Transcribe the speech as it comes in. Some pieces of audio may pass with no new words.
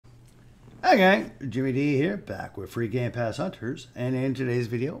Hi gang, Jimmy D here, back with free Game Pass Hunters, and in today's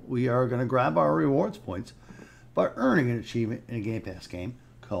video we are going to grab our rewards points by earning an achievement in a Game Pass game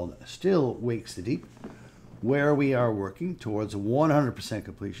called Still Wakes the Deep, where we are working towards 100%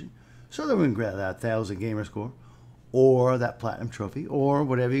 completion so that we can grab that 1000 gamer score or that platinum trophy or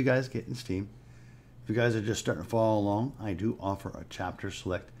whatever you guys get in Steam. If you guys are just starting to follow along, I do offer a chapter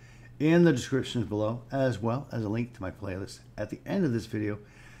select in the descriptions below, as well as a link to my playlist at the end of this video.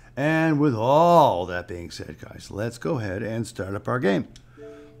 And with all that being said, guys, let's go ahead and start up our game.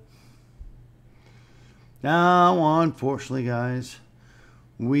 Now, unfortunately, guys,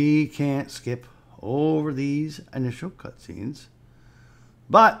 we can't skip over these initial cutscenes.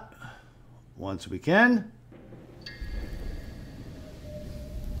 But once we can,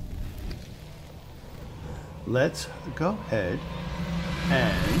 let's go ahead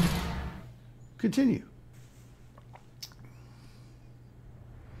and continue.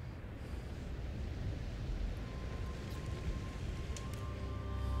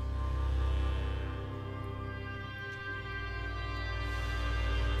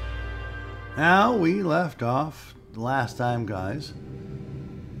 Now, we left off last time, guys,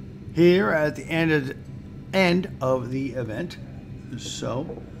 here at the end of the event. So,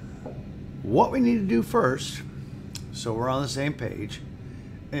 what we need to do first, so we're on the same page,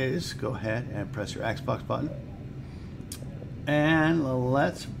 is go ahead and press your Xbox button. And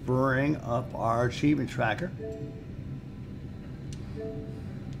let's bring up our achievement tracker.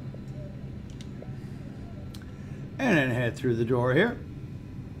 And then head through the door here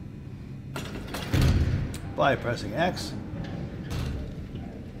by pressing X.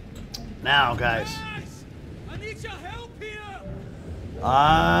 Now, guys, I need your help here.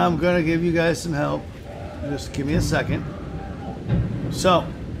 I'm gonna give you guys some help. Just give me a second. So,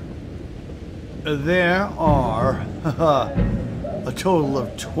 there are a total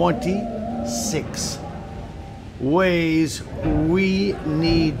of 26 ways we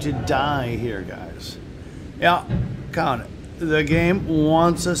need to die here, guys. Yeah, count it. The game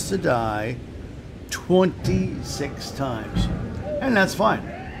wants us to die 26 times, and that's fine.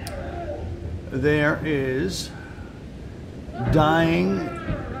 There is dying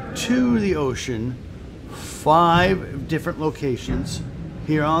to the ocean, 5 different locations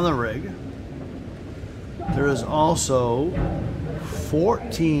here on the rig. There is also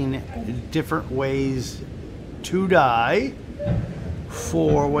 14 different ways to die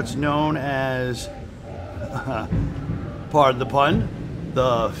for what's known as, pardon the pun,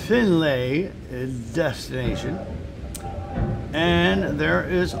 the Finlay destination. And there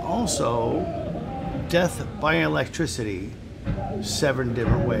is also death by electricity, 7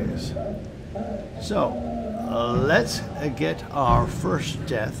 different ways. So let's get our first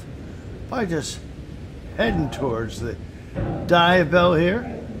death by just heading towards the dive bell here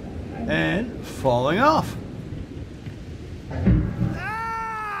and falling off.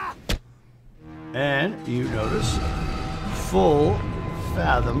 And you notice full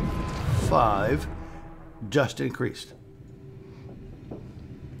Fathom 5 just increased.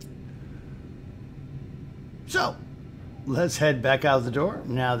 So let's head back out the door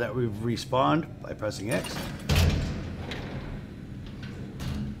now that we've respawned by pressing X.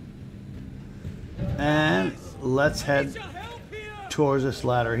 And let's head towards this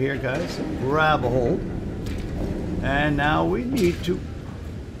ladder here, guys. Grab a hold. And now we need to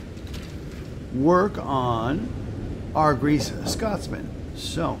work on our Grease Scotsman.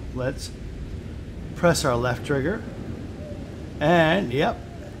 So let's press our left trigger and, yep,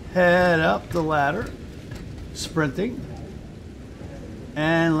 head up the ladder, sprinting.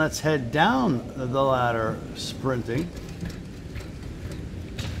 And let's head down the ladder, sprinting.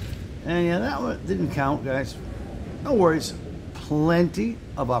 And yeah, that one didn't count, guys. No worries. Plenty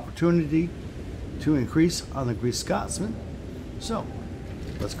of opportunity to increase on the Grease Scotsman. So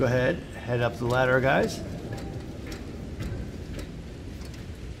let's go ahead, head up the ladder, guys.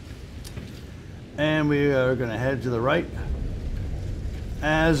 And we are going to head to the right,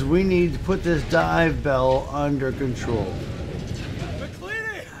 as we need to put this dive bell under control.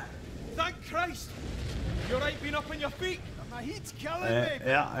 McLeery! Thank Christ! You're right being up on your feet. My heat's killing me.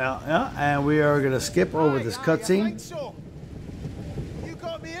 Yeah. And we are going to skip over this cutscene. I think so. You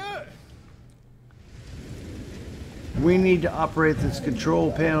got me out. We need to operate this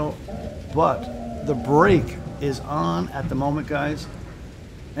control panel, but the brake is on at the moment, guys.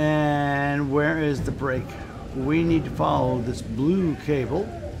 And where is the brake? We need to follow this blue cable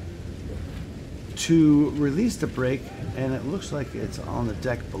to release the brake, and it looks like it's on the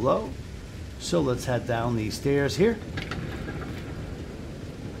deck below. So let's head down these stairs here.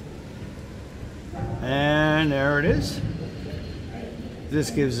 And there it is. This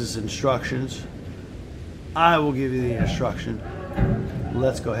gives us instructions. I will give you the instruction.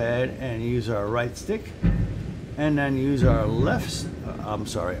 Let's go ahead and use our right stick, and then use our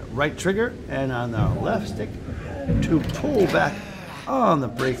right trigger, and on our left stick to pull back on the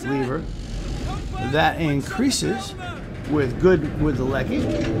brake lever. That increases with the lecky.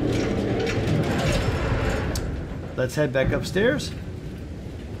 Let's head back upstairs.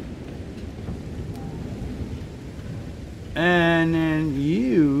 And then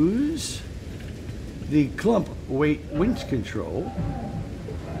use the clump weight winch control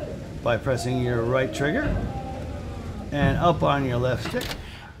by pressing your right trigger and up on your left stick.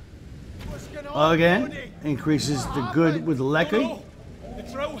 Again, increases the good with the lecky. The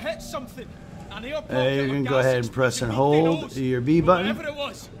throw hit something. You can go ahead and press and hold your B button.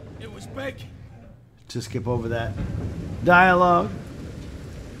 It was big. To skip over that dialogue.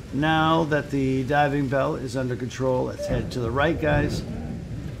 Now that the diving bell is under control, let's head to the right, guys,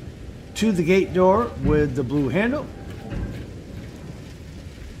 to the gate door with the blue handle.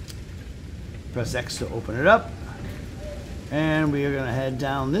 Press X to open it up, and we are going to head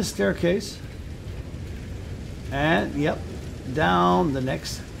down this staircase, and yep, down the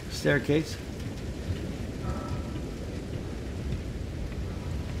next staircase.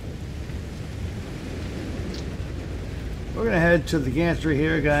 We're going to head to the gantry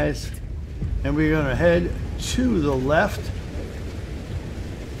here, guys, and we're going to head to the left.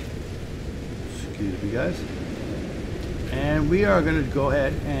 Excuse me, guys. And we are going to go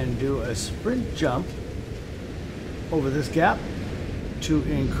ahead and do a sprint jump over this gap to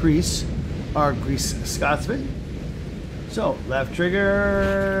increase our grease Scotsman. So, left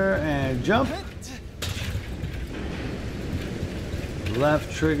trigger and jump.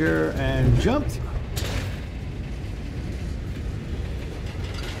 Left trigger and jump.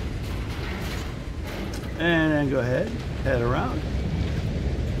 And then go ahead, head around.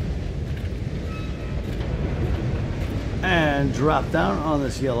 And drop down on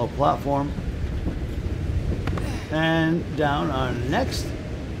this yellow platform. And down on next.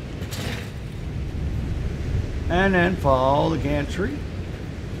 And then follow the gantry.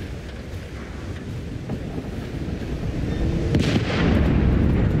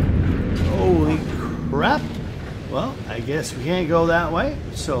 Holy crap. Well, I guess we can't go that way.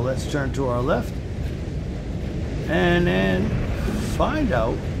 So let's turn to our left. And then find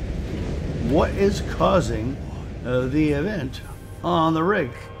out what is causing the event on the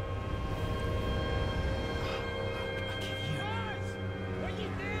rig.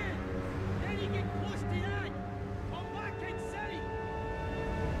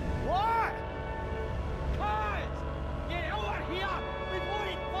 What? Guys, get over here before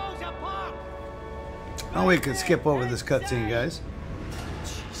it falls apart. Oh, we can skip over this cutscene, guys.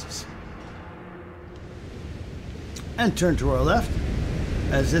 And turn to our left,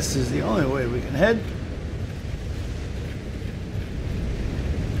 as this is the only way we can head.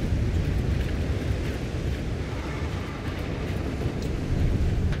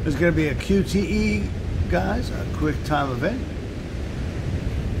 There's going to be a QTE, guys, a quick time event.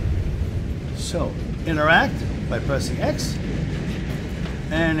 So, interact by pressing X,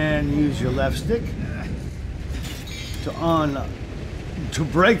 and then use your left stick to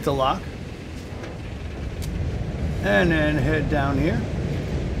break the lock. And then head down here.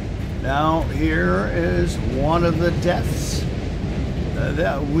 Now here is one of the deaths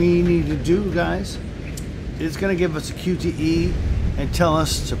that we need to do, guys. It's going to give us a QTE and tell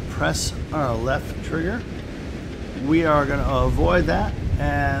us to press our left trigger. We are going to avoid that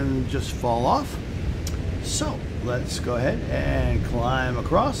and just fall off. So let's go ahead and climb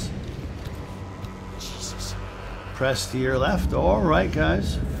across. Jesus. Press to your left or right,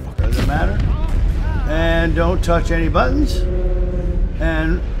 guys. Doesn't matter. And don't touch any buttons.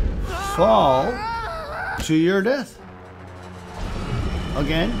 And fall to your death.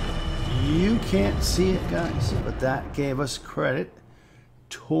 Again, you can't see it, guys, but that gave us credit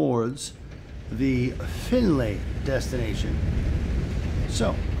towards the Finlay destination.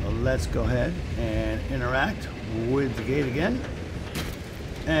 So let's go ahead and interact with the gate again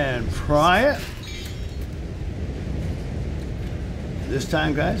and pry it. This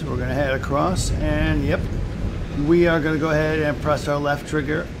time, guys, we're going to head across, and yep, we are going to go ahead and press our left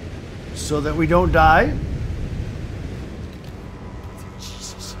trigger so that we don't die.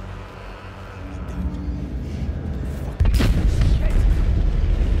 Jesus.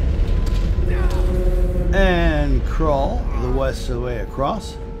 And crawl the west way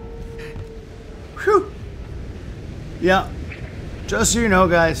across. Whew. Yeah, just so you know,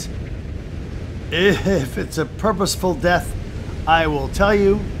 guys, if it's a purposeful death, I will tell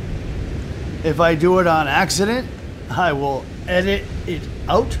you. If I do it on accident, I will edit it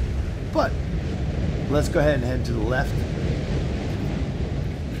out, but let's go ahead and head to the left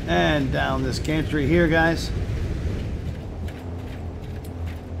and down this gantry here, guys.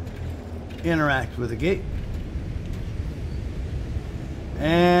 Interact with the gate.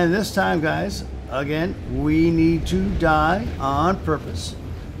 And this time, guys, again, we need to die on purpose.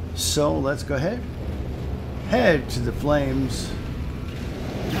 So let's go ahead, head to the flames,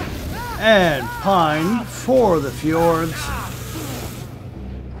 and pine for the fjords.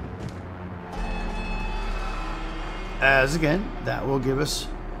 As again, that will give us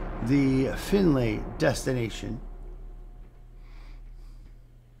the Finlay destination.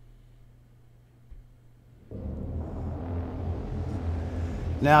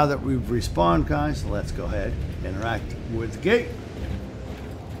 Now that we've respawned, guys, let's go ahead, interact with the gate,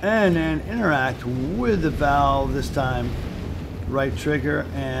 and then interact with the valve. This time, right trigger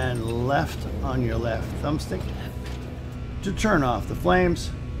and left on your left thumbstick to turn off the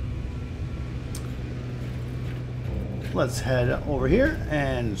flames. Let's head over here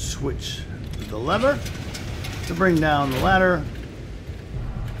and switch the lever to bring down the ladder.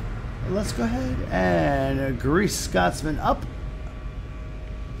 Let's go ahead and grease Scotsman up.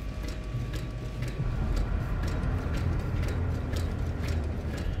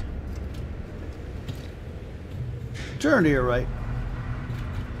 Turn to your right.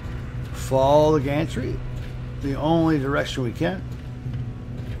 Follow the gantry, the only direction we can.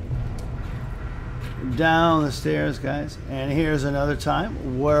 Down the stairs, guys. And here's another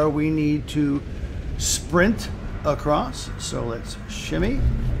time where we need to sprint across. So let's shimmy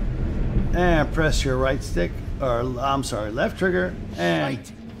and press your right stick, or I'm sorry, left trigger, and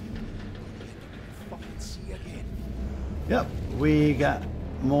yep, we got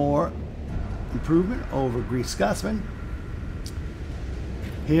more improvement over Grease Scotsman.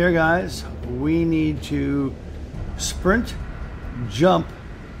 Here, guys, we need to sprint, jump,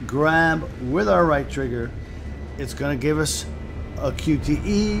 grab with our right trigger. It's going to give us a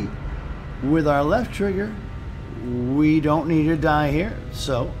QTE. With our left trigger, we don't need to die here,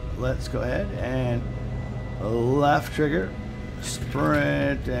 so let's go ahead and left trigger,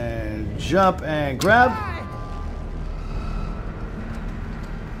 sprint and jump and grab.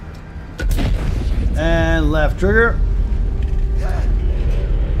 And left trigger.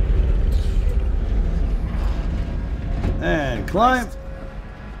 And climb.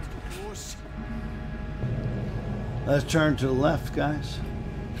 Let's turn to the left, guys.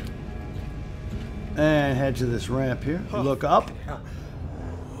 And head to this ramp here. Look up.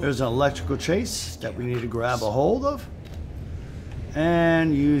 There's an electrical chase that we need to grab a hold of.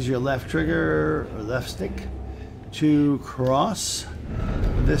 And use your left trigger or left stick to cross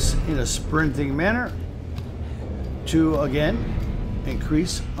this in a sprinting manner to again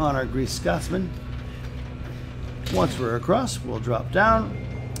increase on our Grease Scotsman. Once we're across, we'll drop down,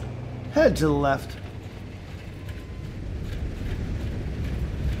 head to the left.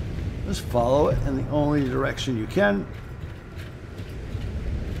 Just follow it in the only direction you can.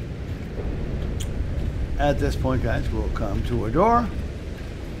 At this point, guys, we'll come to a door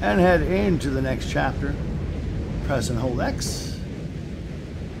and head into the next chapter. Press and hold X.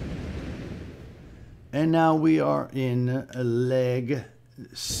 And now we are in leg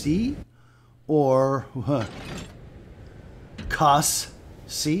C, or Cos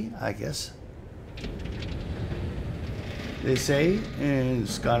C, I guess they say in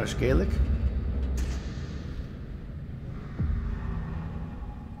Scottish Gaelic.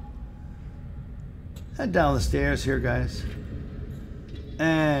 Head down the stairs here, guys,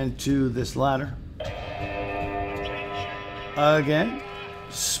 and to this ladder. Again,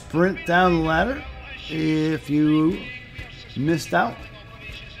 sprint down the ladder if you missed out.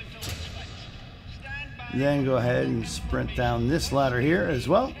 Then go ahead and sprint down this ladder here as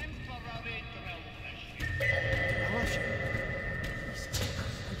well.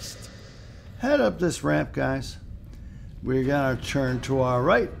 Head up this ramp, guys. We're gonna turn to our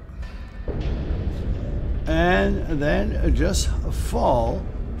right and then just fall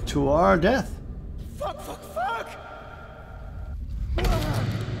to our death. Fuck, fuck, fuck!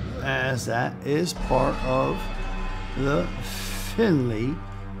 As that is part of the Finlay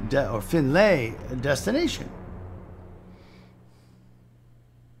destination.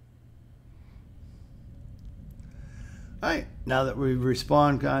 Alright, now that we've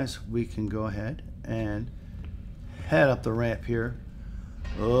respawned, guys, we can go ahead and head up the ramp here.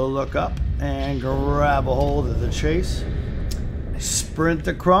 Look up and grab a hold of the chase. Sprint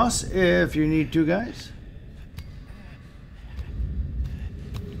across if you need to, guys.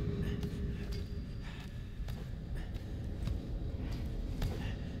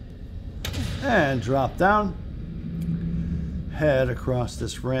 And drop down. head across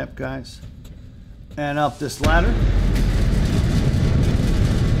this ramp, guys, and up this ladder.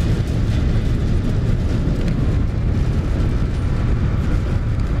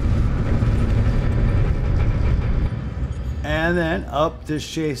 And then up this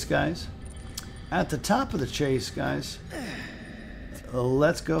chase, guys. At the top of the chase, guys,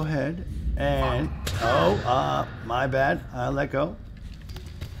 let's go ahead and... Oh, my bad. I let go.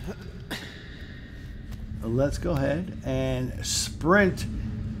 Let's go ahead and sprint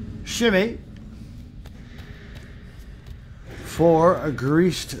shimmy for a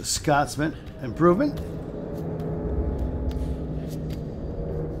greased Scotsman improvement.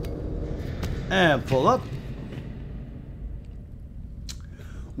 And pull up.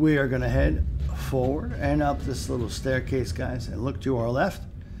 We are going to head forward and up this little staircase, guys, and look to our left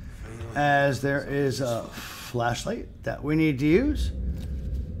as there is a flashlight that we need to use,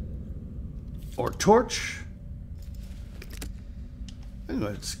 or torch. I'm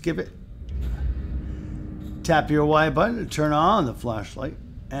going to skip it. Tap your Y button to turn on the flashlight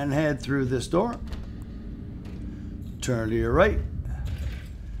and head through this door. Turn to your right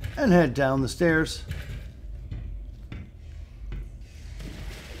and head down the stairs.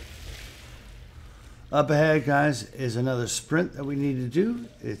 Up ahead, guys, is another sprint that we need to do.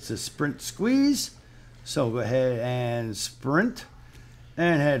 It's a sprint squeeze. So go ahead and sprint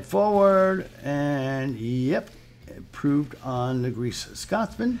and head forward. And yep, improved on the grease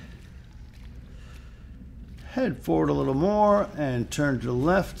Scotsman. Head forward a little more and turn to the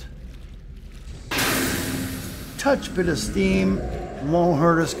left. Touch bit of steam. Won't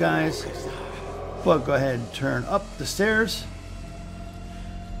hurt us, guys. But go ahead and turn up the stairs.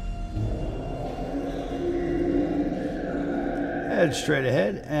 Head straight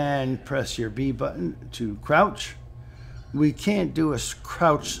ahead and press your B button to crouch. We can't do a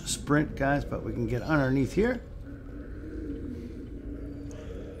crouch sprint, guys, but we can get underneath here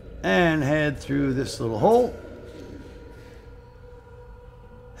and head through this little hole.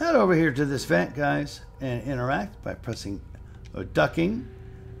 Head over here to this vent, guys, and interact by pressing or ducking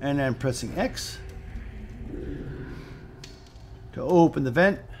and then pressing X to open the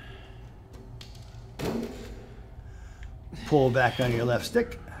vent. Pull back on your left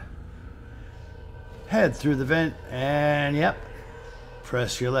stick, head through the vent, and yep,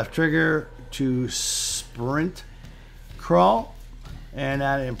 press your left trigger to sprint crawl, and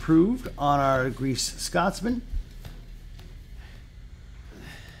that improved on our grease Scotsman.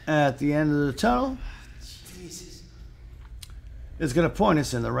 At the end of the tunnel, Jesus, it's going to point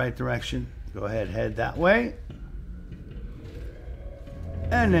us in the right direction. Go ahead, head that way,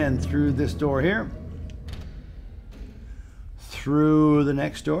 and then through this door here. Through the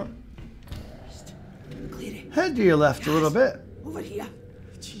next door. McLeery. Head to your left a little bit. Over here.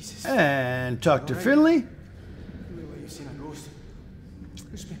 Jesus. And talk to Finley.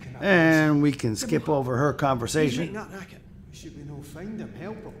 And we can skip over her conversation.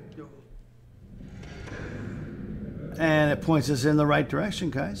 And it points us in the right direction,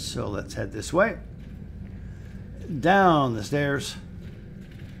 guys. So let's head this way. Down the stairs.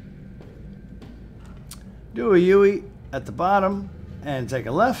 Do a U-E at the bottom and take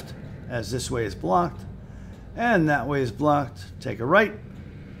a left, as this way is blocked and that way is blocked. Take a right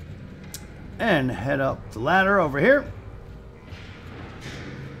and head up the ladder over here.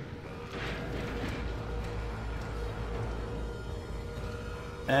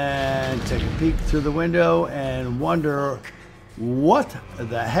 And take a peek through the window and wonder what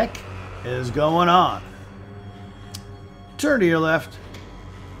the heck is going on. Turn to your left.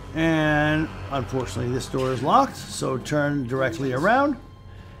 And unfortunately this door is locked, so turn directly around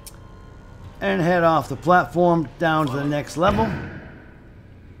and head off the platform down to the next level.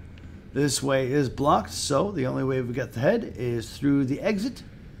 This way is blocked, so the only way we got to head is through the exit.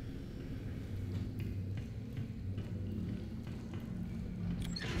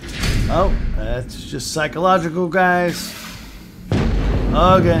 Oh, that's just psychological, guys.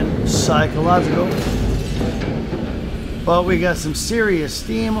 Again, psychological. But we got some serious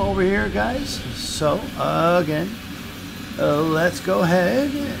steam over here, guys. So, again, let's go ahead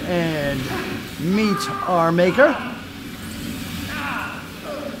and meet our maker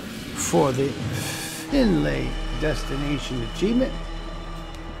for the Finlay destination achievement.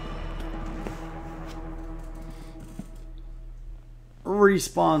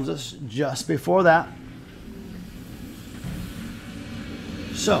 Respawns us just before that.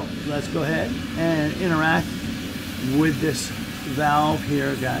 So, let's go ahead and interact with this valve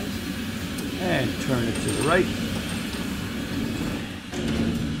here, guys, and turn it to the right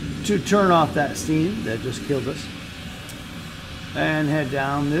to turn off that steam that just killed us, and head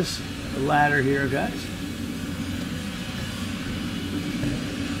down this ladder here, guys,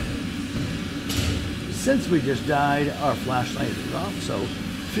 since we just died, our flashlight is off, so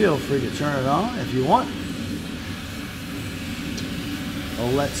feel free to turn it on if you want.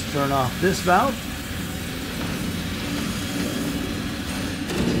 Well, let's turn off this valve.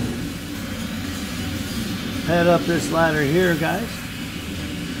 Head up this ladder here, guys,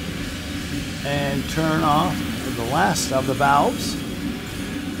 and turn off the last of the valves.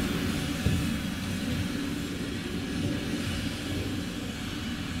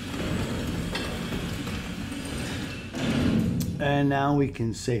 And now we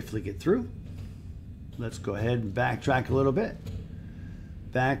can safely get through. Let's go ahead and backtrack a little bit.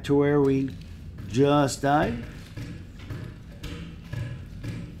 Back to where we just died.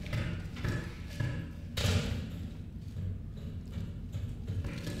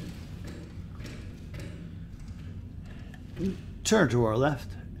 Turn to our left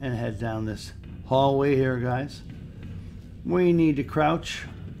and head down this hallway here, guys. We need to crouch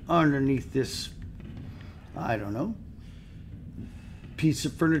underneath this, I don't know, piece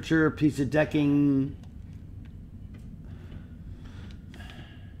of furniture, piece of decking.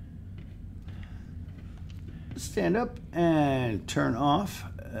 Stand up and turn off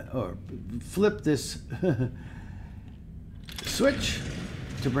or flip this switch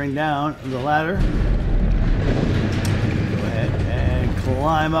to bring down the ladder. Go ahead and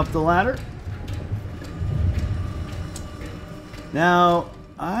climb up the ladder. Now,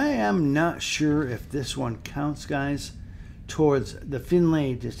 I am not sure if this one counts, guys, towards the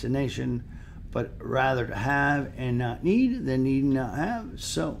Finlay destination, but rather to have and not need than need and not have.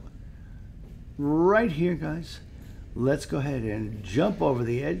 So right here, guys, let's go ahead and jump over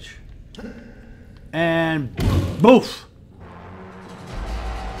the edge and boof,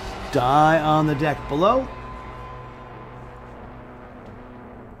 die on the deck below.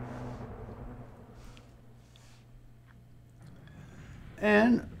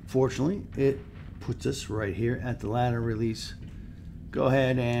 And fortunately, it puts us right here at the ladder release. Go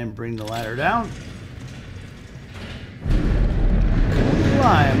ahead and bring the ladder down.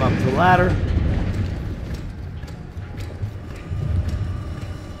 Climb up the ladder.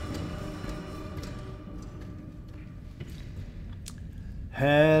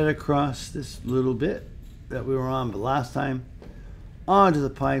 Head across this little bit that we were on the last time onto the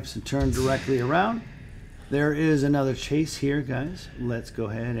pipes and turn directly around. There is another chase here, guys. Let's go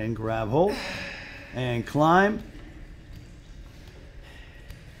ahead and grab hold and climb.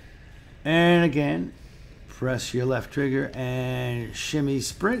 And again, press your left trigger and shimmy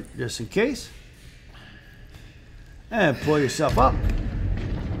sprint just in case. And pull yourself up.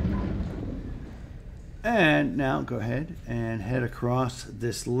 And now go ahead and head across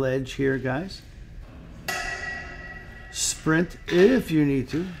this ledge here, guys. Sprint if you need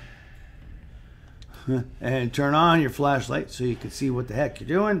to. And turn on your flashlight so you can see what the heck you're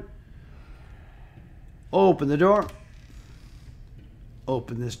doing. Open the door.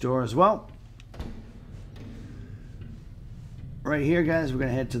 Open this door as well. Right here, guys, we're going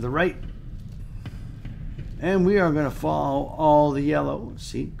to head to the right. And we are going to follow all the yellow.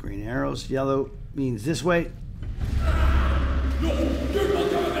 See, green arrows, yellow means this way.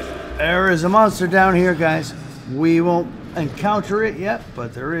 There is a monster down here, guys. We won't encounter it yet,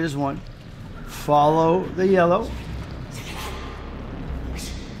 but there is one. Follow the yellow.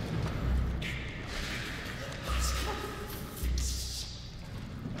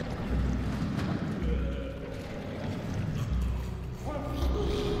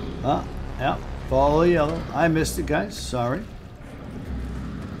 Yeah, follow the yellow. I missed it, guys. Sorry.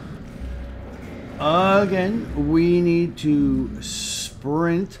 Again, we need to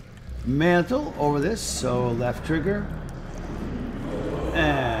sprint mantle over this. So left trigger.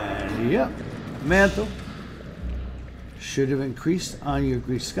 And yep. Mantle should have increased on your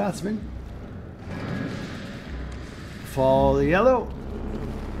Grease Scotsman. Follow the yellow.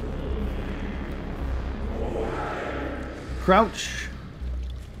 Crouch.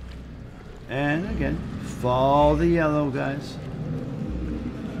 And again, follow the yellow, guys.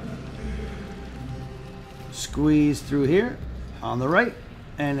 Squeeze through here on the right,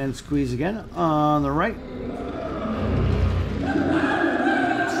 and then squeeze again on the right.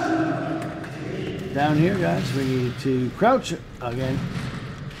 Down here, guys, we need to crouch again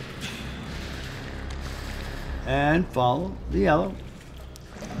and follow the yellow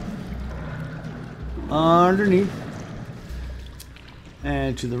underneath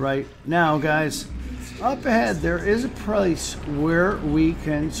and to the right. Now, guys, up ahead there is a place where we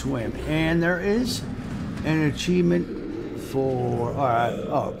can swim, and there is an achievement for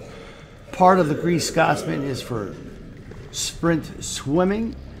part of the Grease Scotsman is for sprint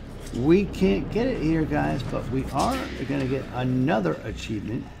swimming. We can't get it here, guys, but we are going to get another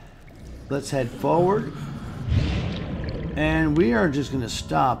achievement Let's head forward. And we are just going to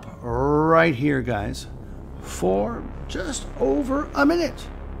stop right here, guys, for just over a minute.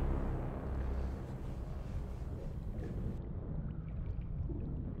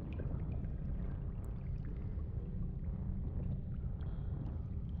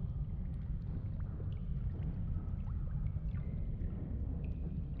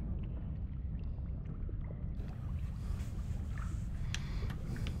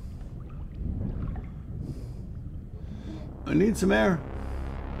 I need some air.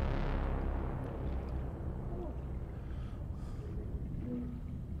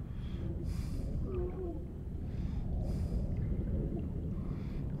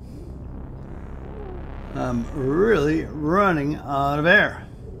 I'm really running out of air.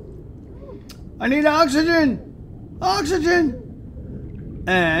 I need oxygen! Oxygen!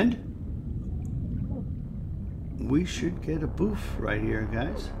 And we should get a boof right here,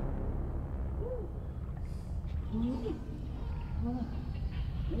 guys.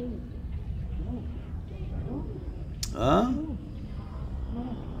 A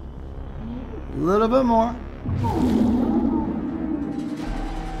little bit more.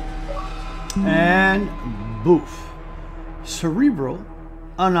 And boof. Cerebral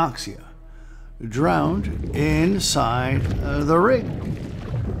Anoxia. Drowned inside the rig.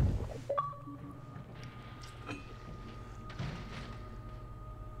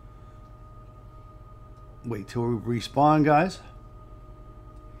 Wait till we respawn, guys.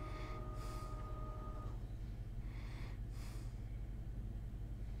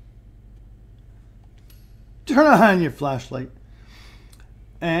 Turn on your flashlight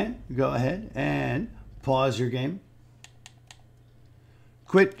and go ahead and pause your game.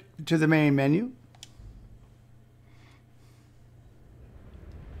 Quit to the main menu.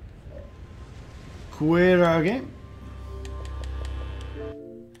 Quit our game.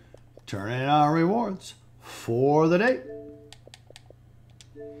 Turn in our rewards for the day.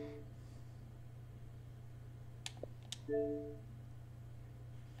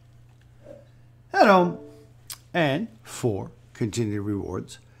 Head home. And for continued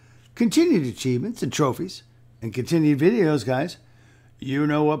rewards, continued achievements and trophies, and continued videos, guys, you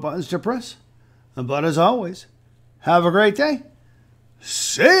know what buttons to press. But as always, have a great day.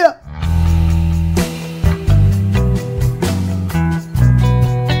 See ya!